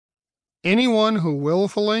Anyone who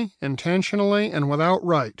willfully, intentionally, and without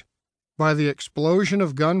right, by the explosion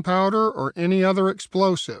of gunpowder or any other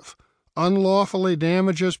explosive, unlawfully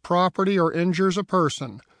damages property or injures a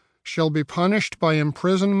person, shall be punished by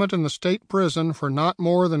imprisonment in the state prison for not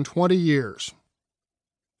more than 20 years.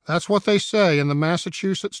 That's what they say in the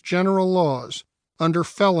Massachusetts General Laws, under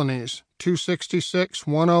Felonies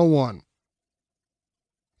 266-101.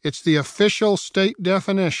 It's the official state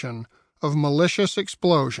definition of malicious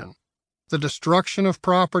explosion, the destruction of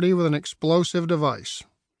property with an explosive device.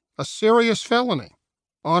 A serious felony,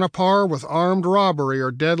 on a par with armed robbery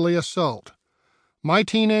or deadly assault. My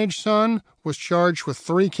teenage son was charged with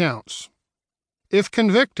 3 counts. If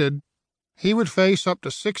convicted, he would face up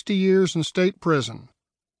to 60 years in state prison.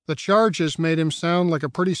 The charges made him sound like a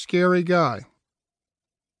pretty scary guy.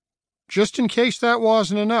 Just in case that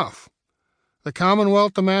wasn't enough, the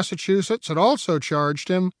Commonwealth of Massachusetts had also charged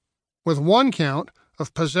him with 1 count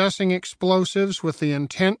of possessing explosives with the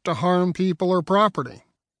intent to harm people or property.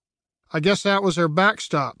 I guess that was their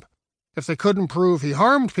backstop. If they couldn't prove he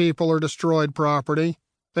harmed people or destroyed property,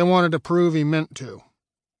 they wanted to prove he meant to.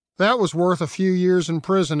 That was worth a few years in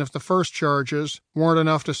prison if the first charges weren't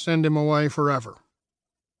enough to send him away forever.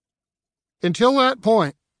 Until that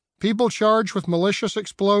point, people charged with malicious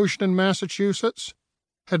explosion in Massachusetts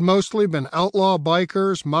had mostly been outlaw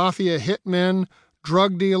bikers, mafia hitmen,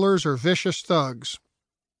 drug dealers, or vicious thugs.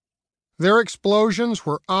 Their explosions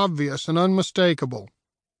were obvious and unmistakable.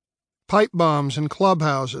 Pipe bombs in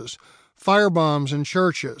clubhouses, fire bombs in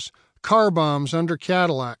churches, car bombs under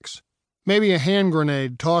Cadillacs, maybe a hand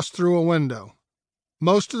grenade tossed through a window.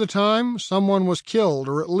 Most of the time, someone was killed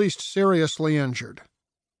or at least seriously injured.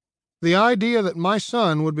 The idea that my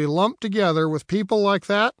son would be lumped together with people like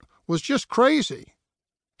that was just crazy.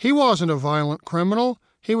 He wasn't a violent criminal.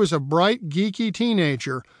 He was a bright, geeky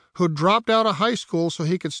teenager who'd dropped out of high school so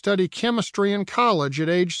he could study chemistry in college at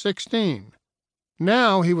age 16.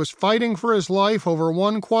 Now he was fighting for his life over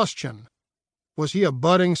one question. Was he a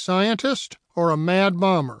budding scientist or a mad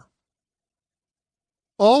bomber?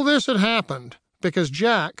 All this had happened because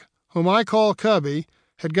Jack, whom I call Cubby,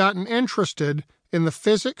 had gotten interested in the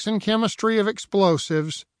physics and chemistry of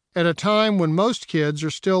explosives at a time when most kids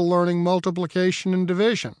are still learning multiplication and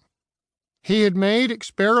division. He had made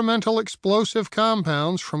experimental explosive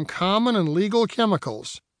compounds from common and legal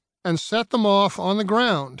chemicals and set them off on the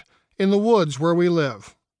ground in the woods where we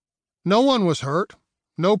live. No one was hurt.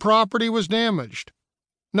 No property was damaged.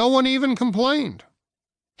 No one even complained.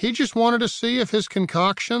 He just wanted to see if his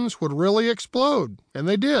concoctions would really explode, and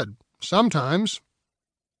they did, sometimes.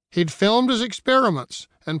 He'd filmed his experiments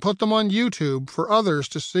and put them on YouTube for others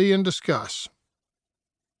to see and discuss.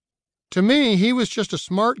 To me, he was just a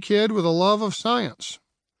smart kid with a love of science.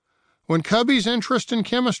 When Cubby's interest in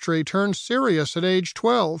chemistry turned serious at age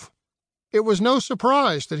 12, it was no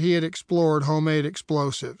surprise that he had explored homemade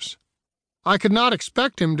explosives. I could not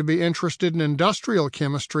expect him to be interested in industrial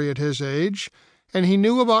chemistry at his age, and he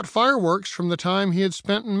knew about fireworks from the time he had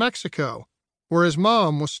spent in Mexico, where his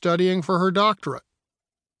mom was studying for her doctorate.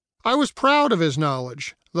 I was proud of his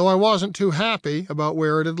knowledge, though I wasn't too happy about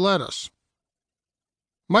where it had led us.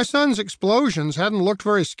 My son's explosions hadn't looked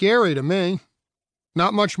very scary to me.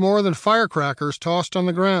 Not much more than firecrackers tossed on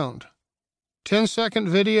the ground. 10-second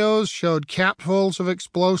videos showed capfuls of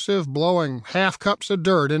explosive blowing half cups of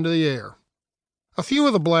dirt into the air. A few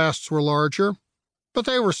of the blasts were larger, but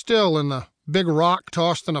they were still in the big rock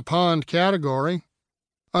tossed in a pond category.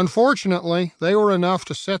 Unfortunately, they were enough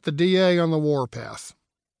to set the DA on the warpath.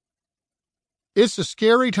 It's the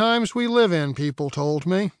scary times we live in, people told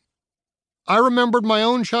me. I remembered my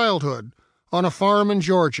own childhood on a farm in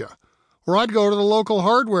Georgia, where I'd go to the local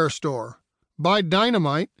hardware store, buy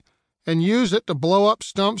dynamite, and use it to blow up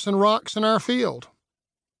stumps and rocks in our field.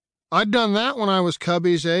 I'd done that when I was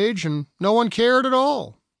Cubby's age, and no one cared at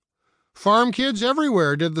all. Farm kids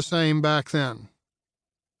everywhere did the same back then.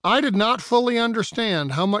 I did not fully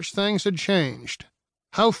understand how much things had changed,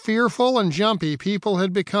 how fearful and jumpy people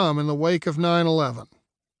had become in the wake of 9/11.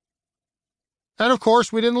 And of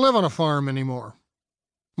course, we didn't live on a farm anymore.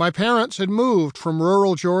 My parents had moved from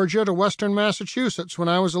rural Georgia to western Massachusetts when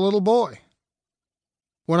I was a little boy.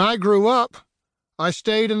 When I grew up, I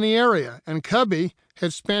stayed in the area, and Cubby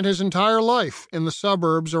had spent his entire life in the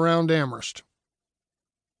suburbs around Amherst.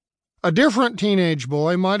 A different teenage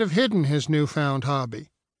boy might have hidden his newfound hobby,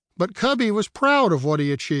 but Cubby was proud of what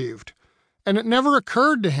he achieved, and it never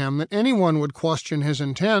occurred to him that anyone would question his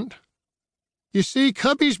intent. You see,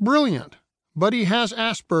 Cubby's brilliant, but he has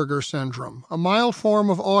Asperger's syndrome, a mild form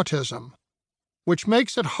of autism, which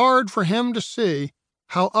makes it hard for him to see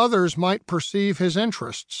how others might perceive his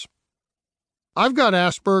interests. I've got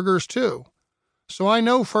Asperger's too, so I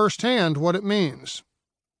know firsthand what it means.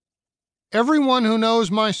 Everyone who knows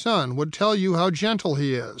my son would tell you how gentle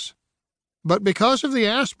he is, but because of the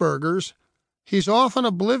Asperger's, he's often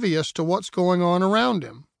oblivious to what's going on around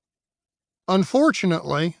him.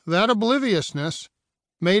 Unfortunately, that obliviousness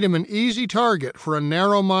made him an easy target for a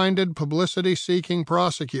narrow-minded, publicity-seeking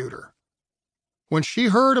prosecutor. When she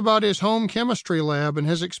heard about his home chemistry lab and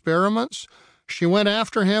his experiments, she went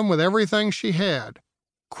after him with everything she had,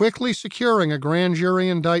 quickly securing a grand jury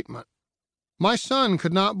indictment. My son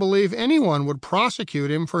could not believe anyone would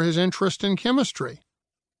prosecute him for his interest in chemistry.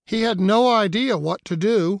 He had no idea what to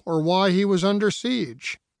do or why he was under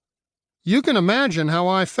siege. You can imagine how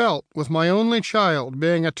I felt with my only child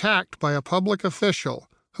being attacked by a public official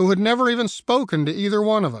who had never even spoken to either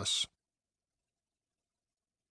one of us.